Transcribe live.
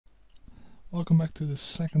Welcome back to the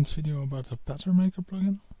second video about the PatternMaker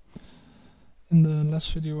plugin. In the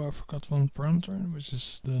last video I forgot one parameter, which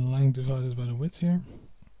is the length divided by the width here.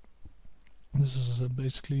 This is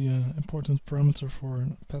basically an important parameter for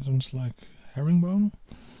patterns like herringbone.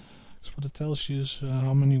 So what it tells you is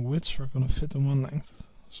how many widths are going to fit in one length.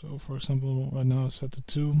 So for example, right now it's set to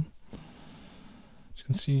 2. As you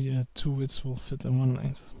can see, 2 widths will fit in one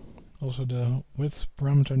length. Also the width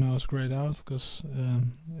parameter now is grayed out because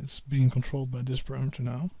it's being controlled by this parameter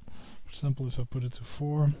now. For example, if I put it to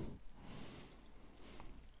 4,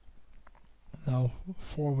 now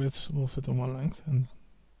 4 widths will fit in one length and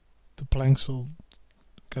the planks will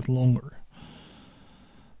get longer.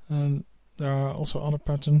 And there are also other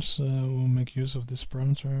patterns who make use of this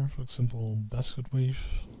parameter, for example basket weave.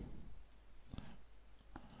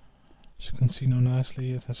 As you can see now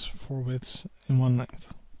nicely, it has 4 widths in one length.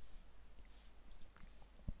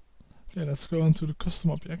 Okay, let's go into the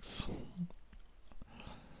custom objects.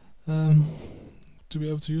 To be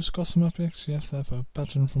able to use custom objects, you have to have a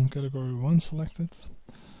pattern from category 1 selected,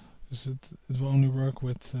 because it will only work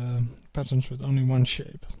with patterns with only one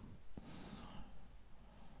shape.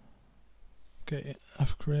 Okay,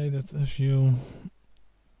 I've created a few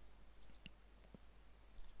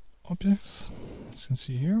objects, as you can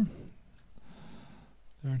see here.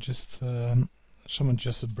 They're just some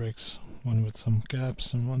adjusted bricks, one with some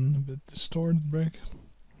gaps and one a bit distorted brick.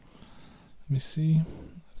 Let me see, I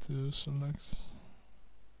have to select,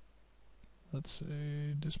 let's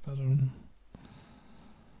say this pattern,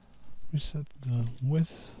 reset the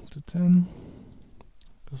width to 10,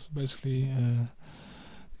 because basically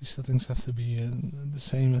these settings have to be the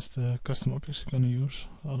same as the custom objects you're going to use,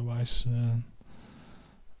 otherwise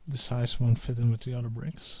the size won't fit in with the other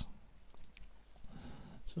bricks.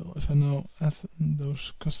 So if I now add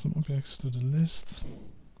those custom objects to the list,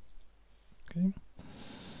 okay,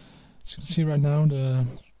 as you can see right now the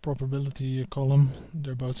probability column,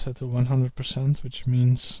 they're both set to 100%, which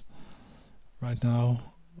means right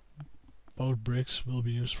now both bricks will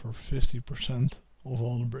be used for 50% of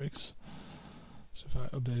all the bricks. So if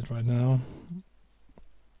I update right now,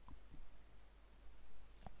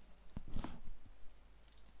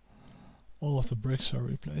 all of the bricks are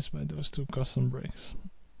replaced by those 2 custom bricks.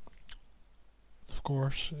 Of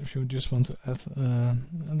course, if you just want to add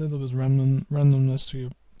a little bit randomness to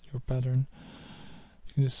your pattern,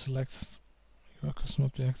 you can just select your custom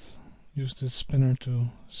object, use this spinner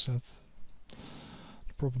to set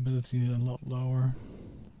the probability a lot lower,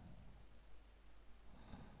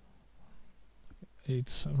 8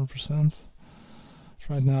 to 7%. So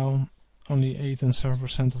right now only 8 and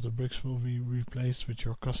 7% of the bricks will be replaced with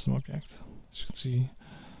your custom object. As you can see,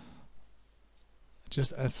 it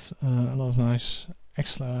just adds a lot of nice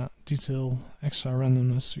extra detail, extra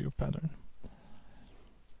randomness to your pattern.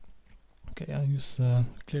 Okay, I use the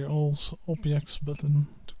clear all objects button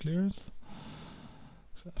to clear it.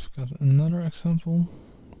 So I've got another example.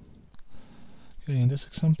 Okay, in this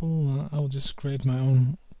example I will just create my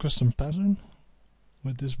own custom pattern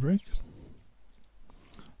with this brick.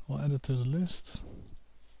 I'll add it to the list.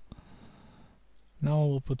 Now I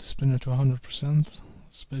will put the spinner to 100%.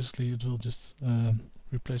 So basically it will just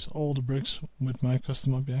replace all the bricks with my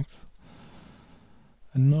custom object.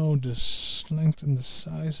 And now the length and the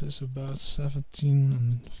size is about 17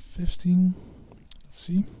 and 15. Let's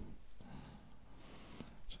see.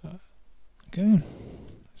 So, okay,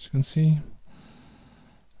 as you can see,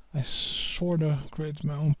 I sorta created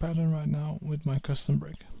my own pattern right now with my custom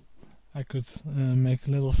brick. I could make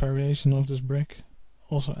a little variation of this brick,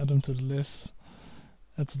 also add them to the list,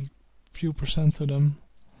 add a few percent to them,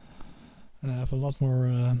 and I have a lot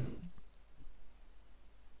more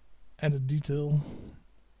added detail,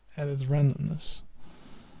 added randomness.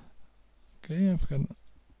 Okay, I've got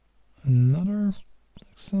another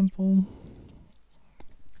example.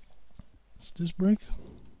 It's this brick.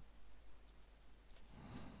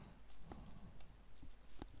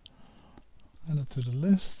 Add it to the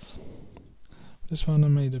list. For this one I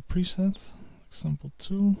made a preset, example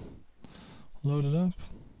 2. Load it up.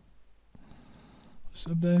 Let's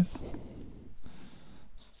update.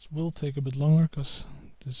 It will take a bit longer because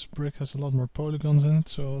this brick has a lot more polygons in it,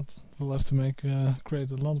 so we'll have to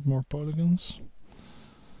create a lot more polygons.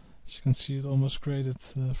 As you can see, it almost created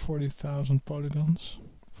 40,000 polygons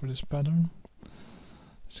for this pattern.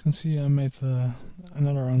 As you can see, I made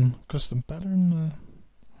another own custom pattern.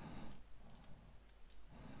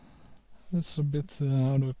 That's a bit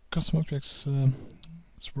how the custom objects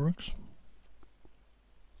works.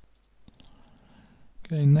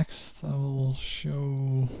 Okay, next I will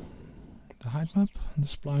show the height map and the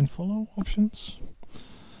spline follow options.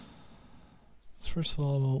 First of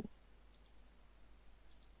all, I will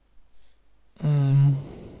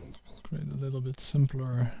bit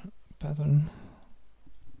simpler pattern.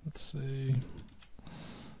 Let's say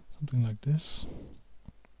something like this.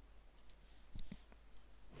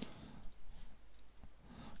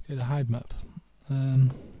 Okay, the height map.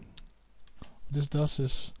 What this does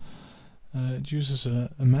is it uses a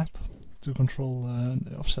map to control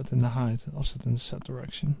the offset in the height, offset in the set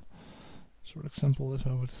direction. So for example, if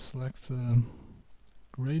I would select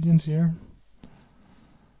gradient here,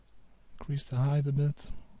 increase the height a bit,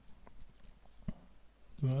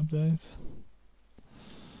 do an update.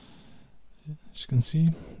 As you can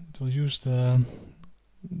see, it will use the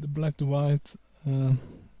black to white, how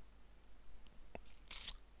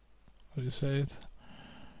do you say it?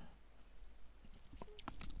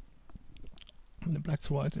 The black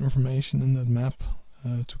to white information in that map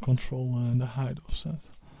to control the height offset.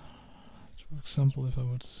 So for example, if I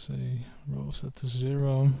would say row offset to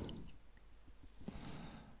 0,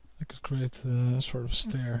 I could create sort of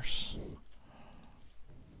stairs.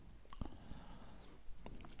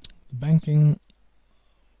 The banking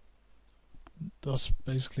does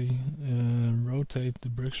basically rotate the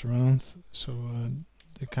bricks around, so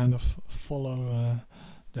they kind of follow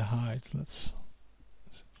the height. As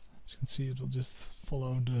you can see, it will just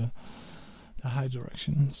follow the height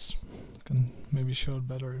directions. I can maybe show it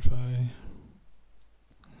better if I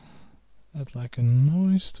add like a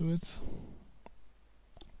noise to it.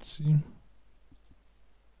 Let's see.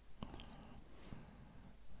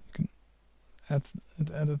 It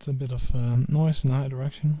added a bit of noise in the high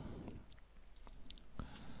direction.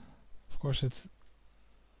 Of course, it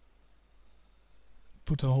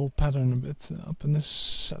put the whole pattern a bit up in this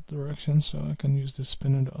set direction, so I can use this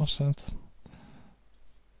spinner to offset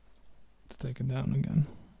to take it down again.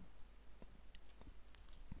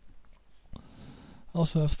 I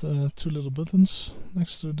also have the two little buttons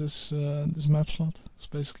next to this this map slot. It's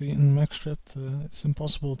basically in MacScript. It's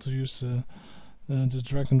impossible to use the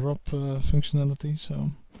drag and drop functionality,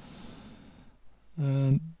 so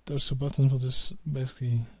those two buttons will just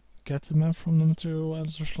basically get the map from the material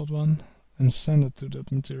editor slot 1 and send it to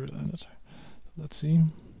that material editor. Let's see,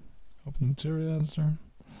 open the material editor.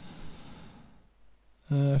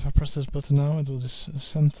 If I press this button now, it will just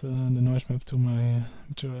send the noise map to my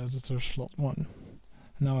material editor slot 1.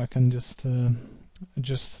 Now I can just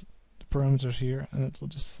adjust the parameters here and it will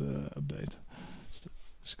just update.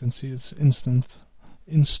 As you can see, it's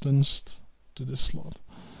instanced to this slot.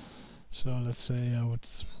 So let's say I would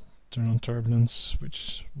turn on turbulence,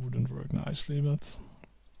 which wouldn't work nicely, but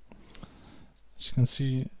as you can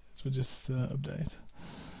see, it will just update.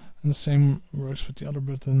 And the same works with the other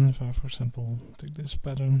button. If I, for example, take this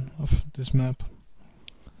pattern of this map,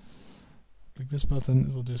 click this button,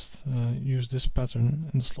 it will just use this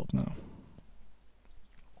pattern in the slot now.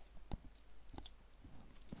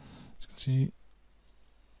 As you can see,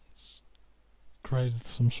 it's created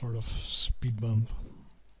some sort of speed bump.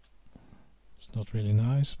 It's not really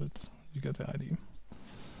nice, but you get the idea.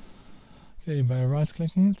 Okay, by right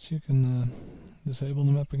clicking it, you can disable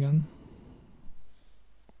the map again.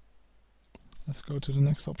 Let's go to the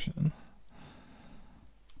next option,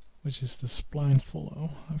 which is the spline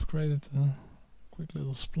follow. I've created a quick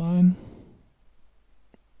little spline.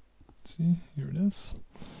 Let's see, here it is.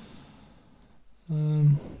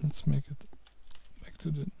 Let's make it back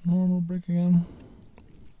to the normal brick again.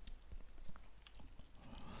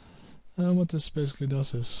 What this basically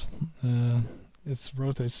does is it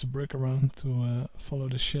rotates the brick around to follow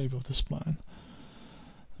the shape of the spline.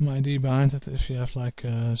 My idea behind it, if you have like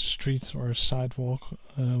a street or a sidewalk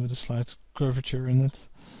with a slight curvature in it,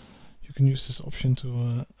 you can use this option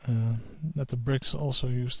to let the bricks also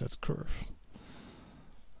use that curve.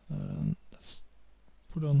 Let's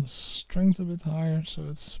put on the strength a bit higher so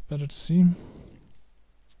it's better to see.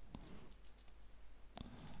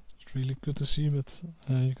 It's really good to see, but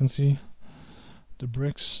you can see the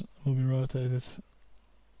bricks will be rotated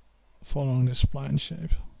following the spline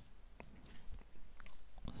shape.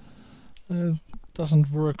 It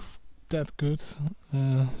doesn't work that good,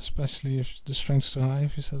 especially if the strength is too high.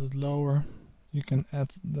 If you set it lower, you can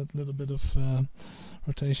add that little bit of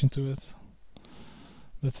rotation to it.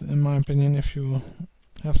 But in my opinion, if you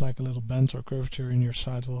have like a little bend or curvature in your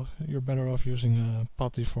sidewalk, you're better off using a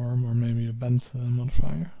path deform or maybe a bend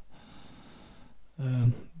modifier.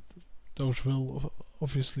 Those will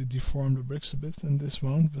obviously deform the bricks a bit, and this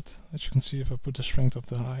won't, but as you can see, if I put the strength up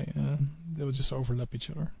too high, they will just overlap each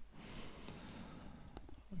other.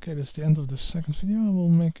 Okay, that's the end of the second video. I will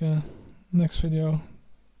make a next video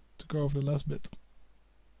to go over the last bit.